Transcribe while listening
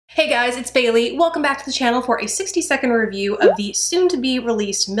Hey guys, it's Bailey. Welcome back to the channel for a 60-second review of the soon-to-be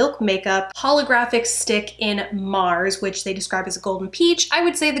released Milk Makeup holographic stick in Mars, which they describe as a golden peach. I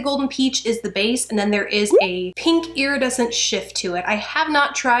would say the golden peach is the base, and then there is a pink iridescent shift to it. I have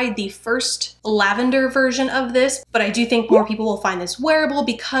not tried the first lavender version of this, but I do think more people will find this wearable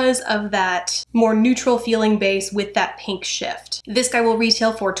because of that more neutral feeling base with that pink shift. This guy will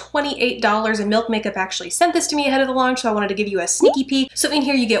retail for $28, and Milk Makeup actually sent this to me ahead of the launch, so I wanted to give you a sneaky peek. So in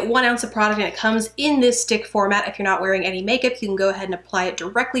here you get 1 ounce of product, and it comes in this stick format. If you're not wearing any makeup, you can go ahead and apply it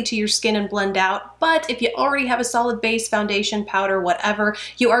directly to your skin and blend out. But if you already have a solid base, foundation, powder, whatever,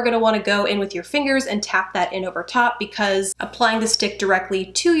 you are going to want to go in with your fingers and tap that in over top, because applying the stick directly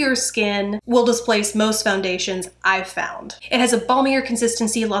to your skin will displace most foundations I've found. It has a balmier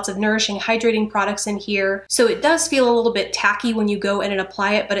consistency, lots of nourishing, hydrating products in here, so it does feel a little bit tacky when you go in and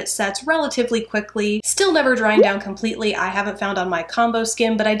apply it, but it sets relatively quickly. Still never drying down completely, I haven't found on my combo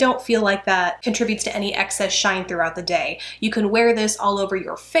skin, but I don't feel like that contributes to any excess shine throughout the day. You can wear this all over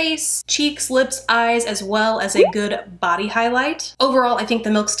your face, cheeks, lips, eyes, as well as a good body highlight. Overall, I think the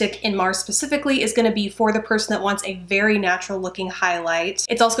Milk Stick in Mars specifically is going to be for the person that wants a very natural looking highlight.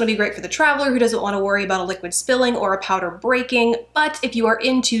 It's also going to be great for the traveler who doesn't want to worry about a liquid spilling or a powder breaking, but if you are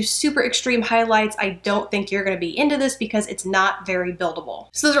into super extreme highlights, I don't think you're going to be into this because it's not very buildable.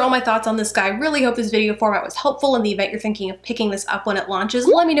 So those are all my thoughts on this guy. Really hope this video format was helpful in the event you're thinking of picking this up when it launches.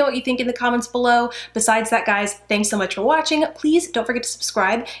 Let me know what you think in the comments below. Besides that, guys, thanks so much for watching. Please don't forget to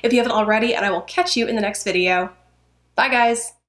subscribe if you haven't already, and I will catch you in the next video. Bye, guys.